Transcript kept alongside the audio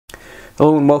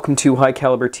Hello and welcome to High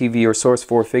Caliber TV, your source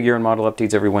for figure and model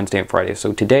updates every Wednesday and Friday.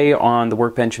 So today on the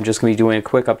Workbench, I'm just going to be doing a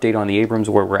quick update on the Abrams,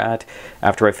 where we're at.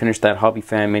 After I finished that Hobby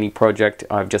Fan mini project,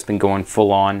 I've just been going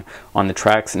full on the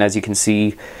tracks, and as you can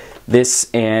see, this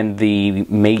and the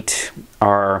mate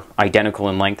are identical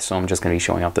in length, so I'm just going to be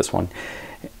showing off this one.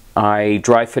 I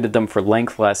dry fitted them for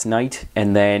length last night,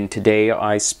 and then today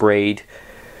I sprayed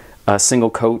a single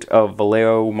coat of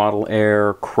Vallejo Model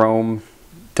Air Chrome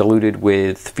diluted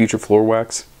with Future Floor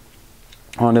Wax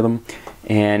onto them,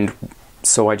 and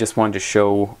so I just wanted to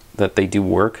show that they do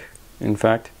work, in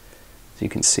fact, as you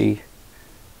can see.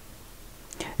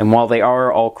 And while they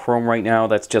are all chrome right now,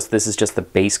 this is just the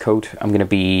base coat. I'm going to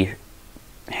be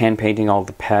hand painting all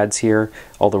the pads here,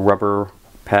 all the rubber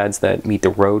pads that meet the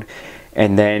road,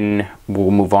 and then we'll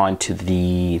move on to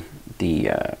the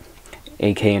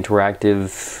AK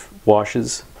Interactive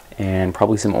washes and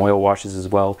probably some oil washes as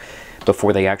well,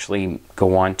 before they actually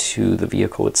go on to the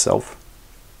vehicle itself.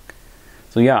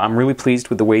 So yeah, I'm really pleased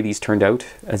with the way these turned out.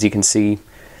 As you can see,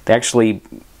 they actually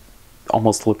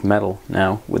almost look metal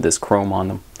now with this chrome on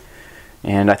them.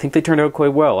 And I think they turned out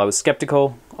quite well. I was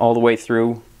skeptical all the way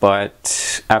through,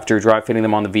 but after dry fitting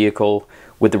them on the vehicle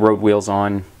with the road wheels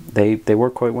on, they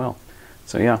work quite well.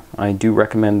 So yeah, I do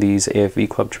recommend these AFV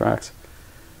Club tracks.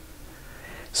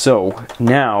 So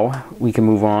now we can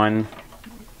move on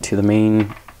to the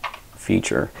main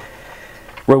feature.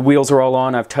 Road wheels are all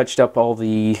on. I've touched up all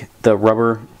the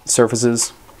rubber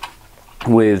surfaces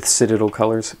with Citadel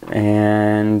colors,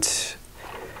 and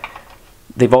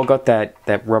they've all got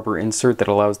that rubber insert that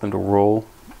allows them to roll,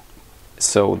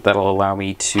 so that'll allow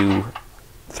me to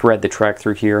thread the track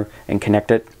through here and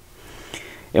connect it.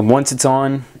 And once it's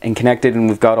on and connected and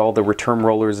we've got all the return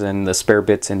rollers and the spare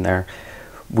bits in there,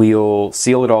 we'll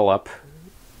seal it all up,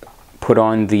 put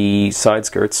on the side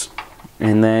skirts,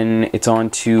 and then it's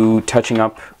on to touching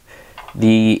up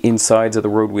the insides of the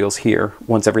road wheels here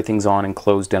once everything's on and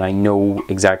closed and I know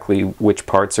exactly which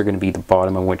parts are going to be the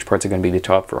bottom and which parts are going to be the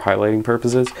top for highlighting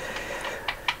purposes.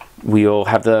 We'll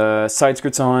have the side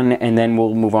skirts on, and then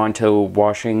we'll move on to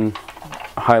washing,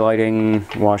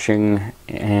 highlighting, washing,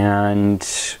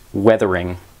 and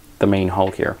weathering the main hull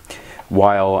here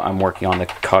while I'm working on the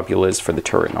cobulas for the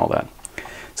turret and all that.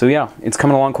 So yeah, it's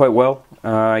coming along quite well.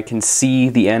 I can see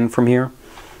the end from here,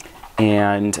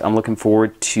 and I'm looking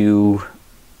forward to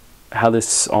how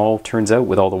this all turns out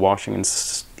with all the washing and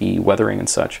the weathering and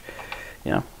such.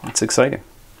 Yeah, it's exciting.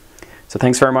 So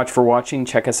thanks very much for watching.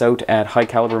 Check us out at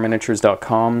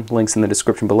highcaliberminiatures.com. Links in the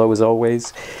description below as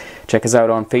always. Check us out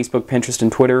on Facebook, Pinterest,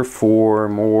 and Twitter for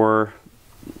more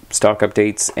stock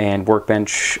updates and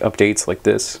Workbench updates like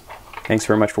this. Thanks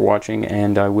very much for watching,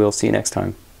 and I will see you next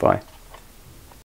time. Bye.